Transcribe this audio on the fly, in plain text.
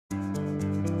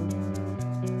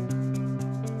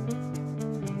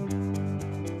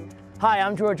Hi,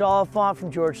 I'm George Oliphant from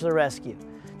George to the Rescue.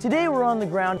 Today we're on the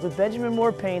ground with Benjamin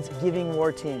Moore Paint's Giving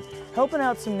More team, helping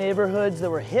out some neighborhoods that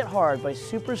were hit hard by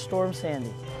Superstorm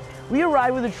Sandy. We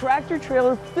arrived with a tractor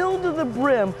trailer filled to the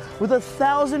brim with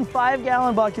 1,000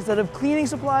 5-gallon buckets that have cleaning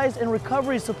supplies and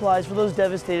recovery supplies for those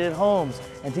devastated homes.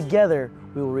 And together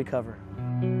we will recover.